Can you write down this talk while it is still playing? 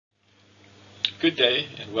Good day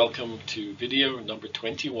and welcome to video number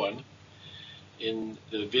 21 in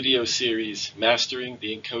the video series Mastering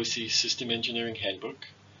the INCOSE System Engineering Handbook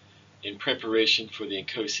in preparation for the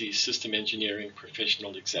INCOSE System Engineering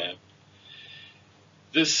Professional Exam.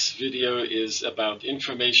 This video is about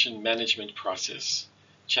Information Management Process,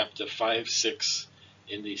 Chapter 5-6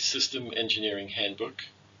 in the System Engineering Handbook.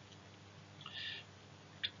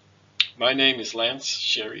 My name is Lance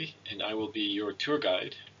Sherry and I will be your tour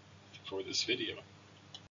guide for this video.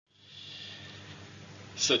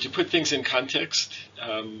 So to put things in context,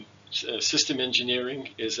 system engineering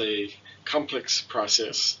is a complex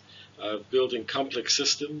process of building complex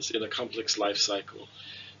systems in a complex life cycle.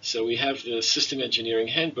 So we have the System Engineering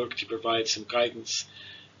Handbook to provide some guidance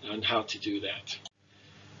on how to do that.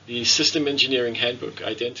 The System Engineering Handbook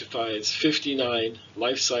identifies 59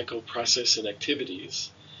 life cycle process and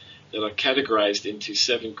activities that are categorized into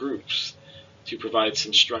 7 groups to provide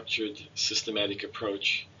some structured, systematic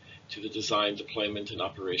approach to the design, deployment, and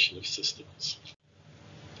operation of systems.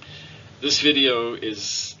 This video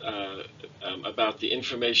is about the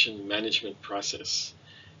information management process,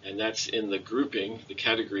 and that's in the grouping, the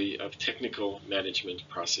category of technical management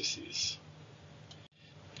processes.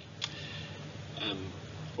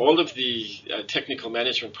 All of the technical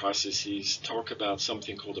management processes talk about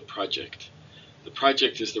something called a project. The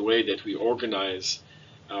project is the way that we organize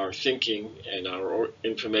our thinking and our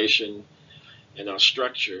information and our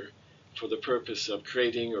structure for the purpose of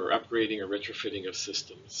creating or upgrading or retrofitting of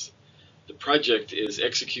systems. The project is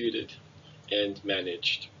executed and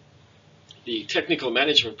managed. The technical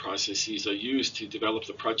management processes are used to develop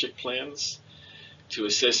the project plans, to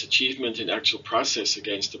assess achievement and actual process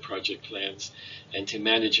against the project plans, and to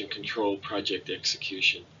manage and control project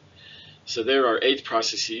execution. So there are 8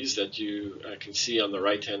 processes that you can see on the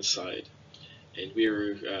right-hand side. And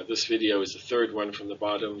this video is the third one from the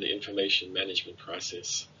bottom, the information management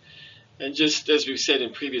process. And just as we've said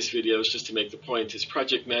in previous videos, just to make the point, is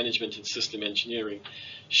project management and system engineering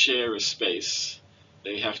share a space.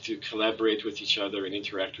 They have to collaborate with each other and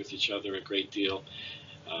interact with each other a great deal.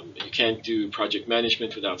 You can't do project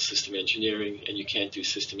management without system engineering, and you can't do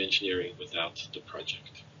system engineering without the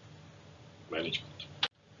project management.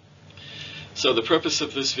 So the purpose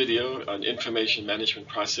of this video on information management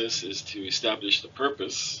process is to establish the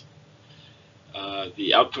purpose,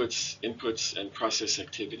 the outputs, inputs, and process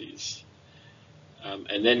activities.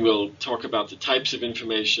 And then we'll talk about the types of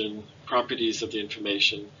information, properties of the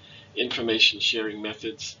information sharing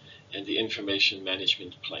methods, and the information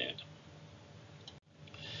management plan.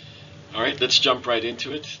 All right, let's jump right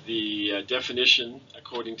into it. The definition,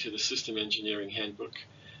 according to the System Engineering Handbook,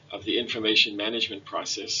 of the information management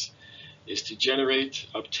process is to generate,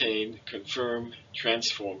 obtain, confirm,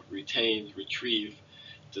 transform, retain, retrieve,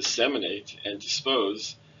 disseminate, and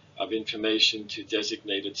dispose of information to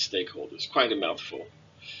designated stakeholders. Quite a mouthful.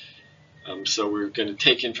 So we're going to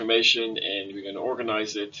take information and we're going to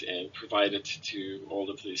organize it and provide it to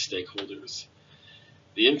all of the stakeholders.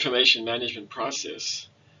 The information management process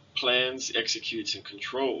plans, executes, and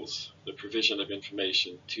controls the provision of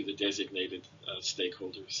information to the designated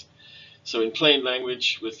stakeholders. So in plain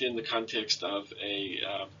language, within the context of a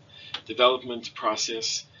development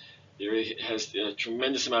process, there has a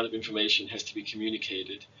tremendous amount of information has to be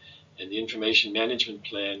communicated, and the information management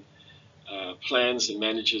plan plans and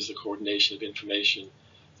manages the coordination of information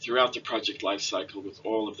throughout the project lifecycle with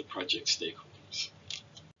all of the project stakeholders.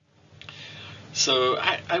 So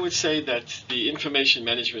I would say that the information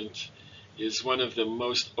management is one of the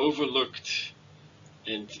most overlooked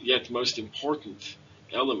and yet most important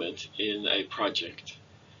element in a project,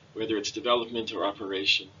 whether it's development or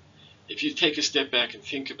operation. If you take a step back and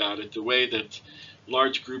think about it, the way that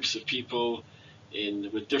large groups of people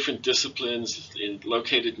with different disciplines,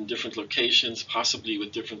 located in different locations, possibly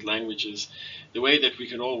with different languages, the way that we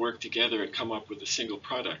can all work together and come up with a single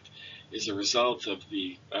product is a result of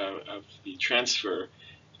the transfer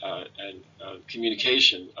and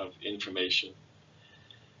communication of information.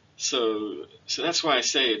 So that's why I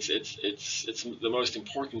say it's the most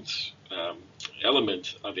important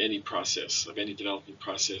element of any process, of any development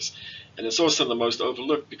process, and it's also the most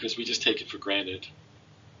overlooked because we just take it for granted.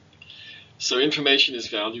 So information is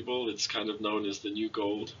valuable. It's kind of known as the new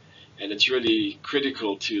gold, and it's really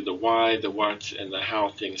critical to the why, the what, and the how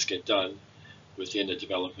things get done within a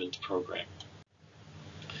development program.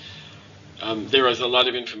 There is a lot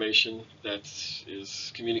of information that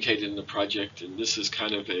is communicated in the project, and this is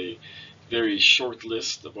kind of a very short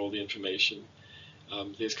list of all the information.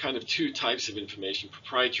 There's kind of 2 types of information.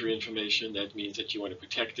 Proprietary information, that means that you want to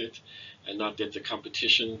protect it and not let the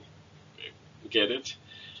competition get it.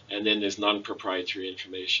 And then there's non-proprietary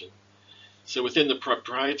information. So within the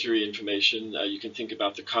proprietary information, you can think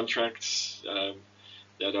about the contracts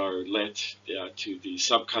that are let to the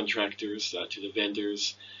subcontractors, to the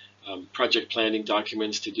vendors, project planning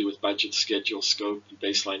documents to do with budget, schedule, scope, and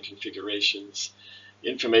baseline configurations,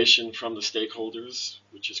 information from the stakeholders,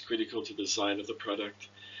 which is critical to the design of the product,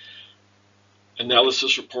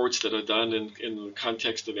 analysis reports that are done in the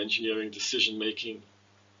context of engineering decision making,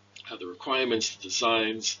 the requirements, the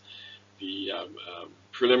designs, the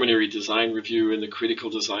preliminary design review and the critical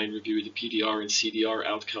design review, the PDR and CDR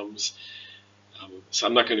outcomes. So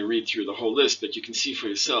I'm not going to read through the whole list, but you can see for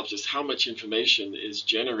yourself just how much information is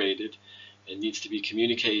generated and needs to be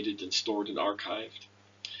communicated and stored and archived.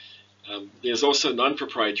 There's also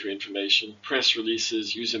non-proprietary information, press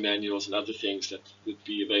releases, user manuals, and other things that would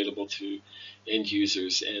be available to end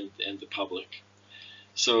users and the public.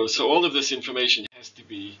 So all of this information has to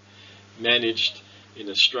be managed in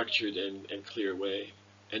a structured and clear way.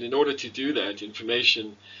 And in order to do that,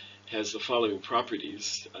 information has the following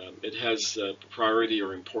properties. It has priority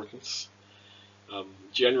or importance.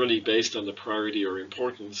 Generally based on the priority or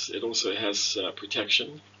importance, it also has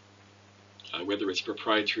protection, whether it's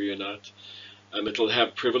proprietary or not. It'll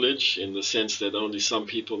have privilege in the sense that only some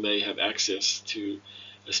people may have access to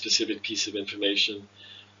a specific piece of information.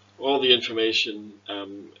 All the information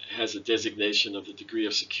has a designation of the degree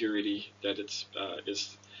of security that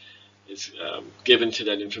is given to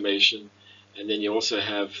that information. And then you also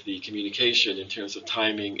have the communication in terms of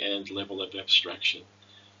timing and level of abstraction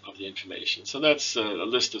of the information. So that's a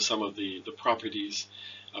list of some of the properties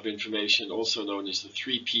of information, also known as the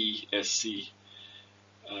 3P SC.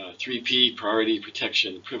 3P, priority,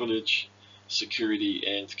 protection, privilege, security,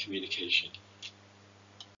 and communication.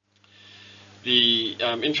 The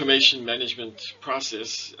information management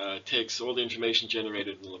process takes all the information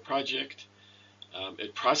generated in the project.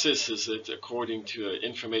 It processes it according to an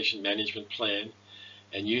information management plan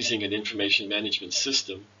and using an information management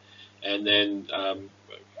system, and then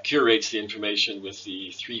curates the information with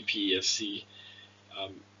the 3PSC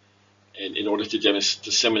in order to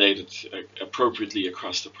disseminate it appropriately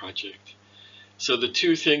across the project. So the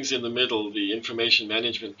two things in the middle, the information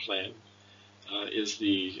management plan, is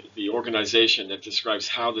the organization that describes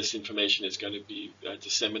how this information is going to be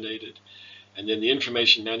disseminated, and then the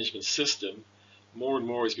information management system more and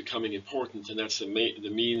more is becoming important, and that's the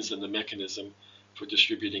means and the mechanism for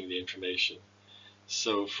distributing the information.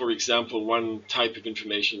 So, for example, one type of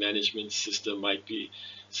information management system might be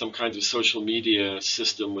some kind of social media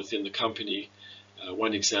system within the company.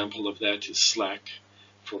 One example of that is Slack,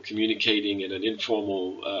 for communicating in an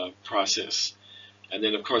informal process. And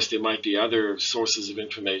then, of course, there might be other sources of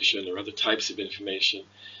information or other types of information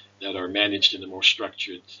that are managed in a more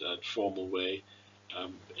structured, formal way,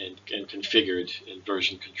 and configured and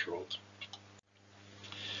version controlled.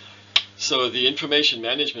 So the information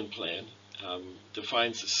management plan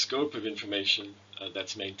defines the scope of information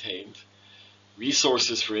that's maintained,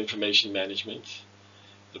 resources for information management,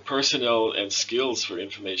 the personnel and skills for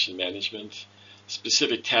information management,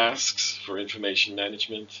 specific tasks for information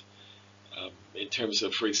management, in terms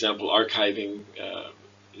of, for example, archiving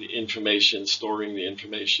the information, storing the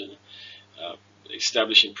information,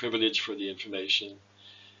 establishing privilege for the information,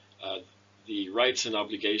 the rights and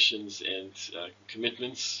obligations and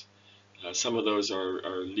commitments. Some of those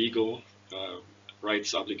are legal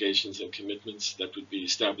rights, obligations, and commitments that would be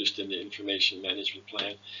established in the information management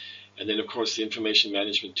plan. And then, of course, the information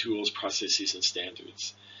management tools, processes, and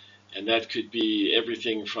standards. And that could be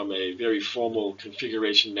everything from a very formal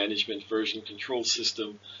configuration management version control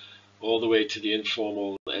system all the way to the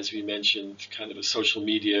informal, as we mentioned, kind of a social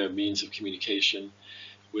media means of communication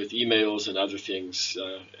with emails and other things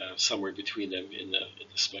somewhere between them in the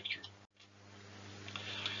spectrum.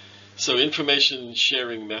 So information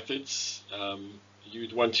sharing methods.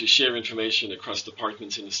 You'd want to share information across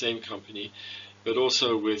departments in the same company, but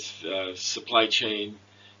also with supply chain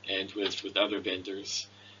and with other vendors.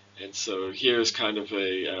 And so here's kind of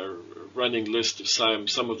a running list of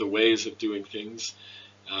some of the ways of doing things.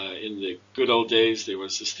 In the good old days, there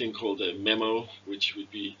was this thing called a memo, which would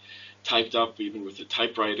be typed up even with a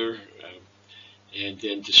typewriter, and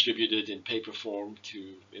then distributed in paper form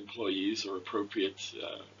to employees or appropriate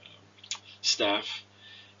staff.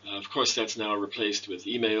 Of course, that's now replaced with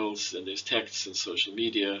emails, and there's texts and social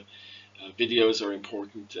media. Videos are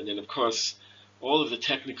important, and then, of course, all of the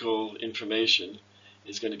technical information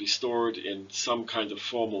is going to be stored in some kind of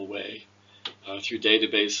formal way through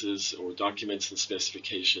databases or documents and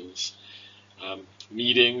specifications.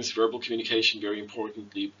 Meetings, verbal communication, very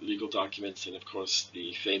important, legal documents, and of course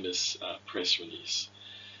the famous press release.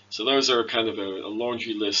 So those are kind of a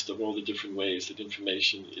laundry list of all the different ways that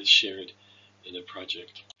information is shared in a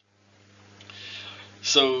project.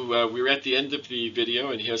 So we're at the end of the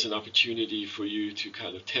video, and here's an opportunity for you to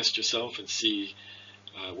kind of test yourself and see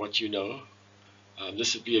what you know.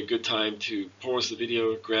 This would be a good time to pause the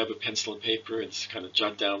video, grab a pencil and paper, and kind of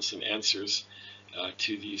jot down some answers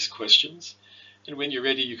to these questions. And when you're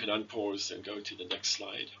ready, you can unpause and go to the next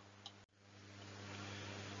slide.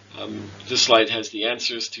 This slide has the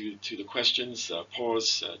answers to the questions.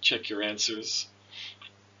 Pause, check your answers.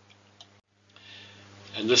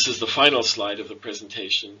 And this is the final slide of the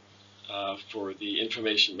presentation for the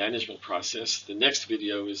information management process. The next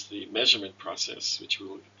video is the measurement process, which we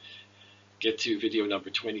will get to video number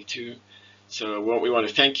 22. So we want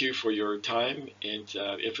to thank you for your time, and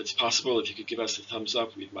if it's possible, if you could give us a thumbs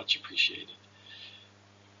up, we'd much appreciate it.